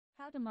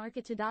How to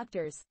market to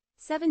doctors.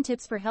 7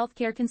 tips for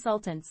healthcare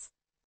consultants.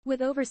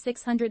 With over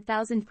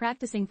 600,000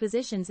 practicing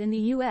physicians in the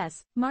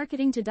U.S.,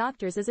 marketing to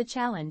doctors is a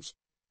challenge.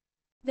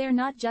 They're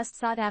not just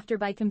sought after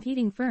by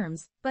competing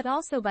firms, but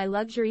also by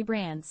luxury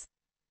brands.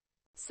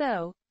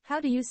 So, how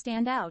do you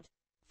stand out?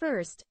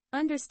 First,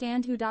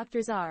 understand who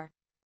doctors are.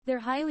 They're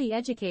highly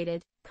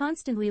educated,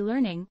 constantly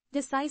learning,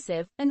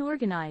 decisive, and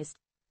organized.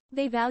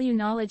 They value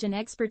knowledge and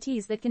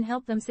expertise that can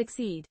help them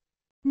succeed.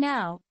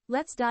 Now,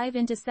 let's dive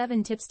into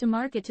 7 tips to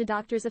market to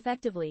doctors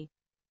effectively.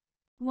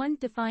 1.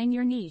 Define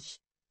your niche.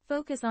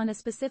 Focus on a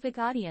specific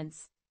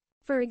audience.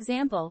 For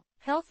example,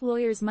 health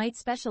lawyers might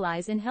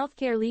specialize in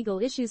healthcare legal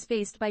issues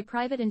faced by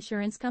private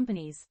insurance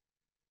companies.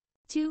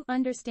 2.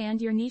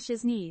 Understand your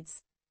niche's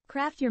needs.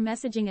 Craft your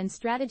messaging and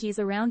strategies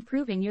around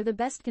proving you're the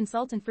best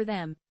consultant for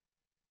them.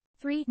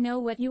 3. Know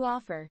what you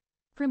offer.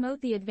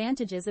 Promote the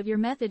advantages of your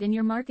method in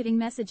your marketing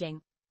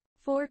messaging.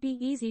 4. Be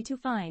easy to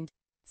find.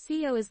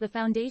 SEO is the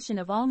foundation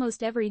of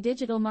almost every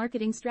digital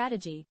marketing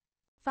strategy.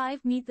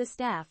 5. Meet the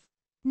staff.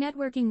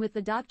 Networking with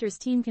the doctor's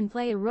team can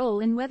play a role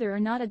in whether or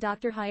not a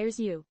doctor hires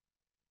you.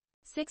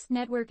 6.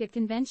 Network at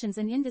conventions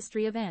and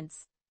industry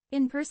events.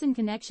 In-person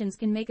connections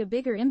can make a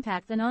bigger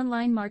impact than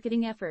online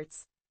marketing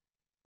efforts.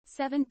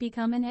 7.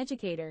 Become an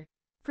educator.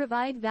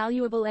 Provide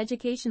valuable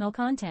educational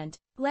content.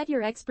 Let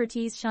your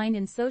expertise shine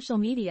in social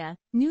media,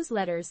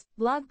 newsletters,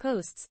 blog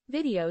posts,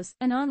 videos,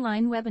 and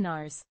online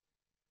webinars.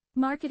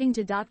 Marketing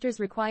to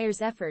doctors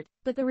requires effort,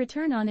 but the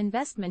return on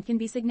investment can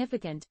be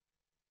significant.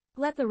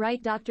 Let the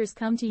right doctors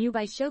come to you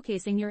by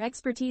showcasing your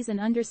expertise and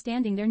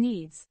understanding their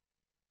needs.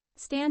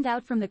 Stand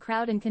out from the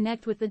crowd and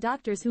connect with the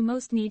doctors who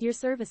most need your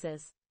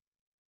services.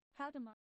 How to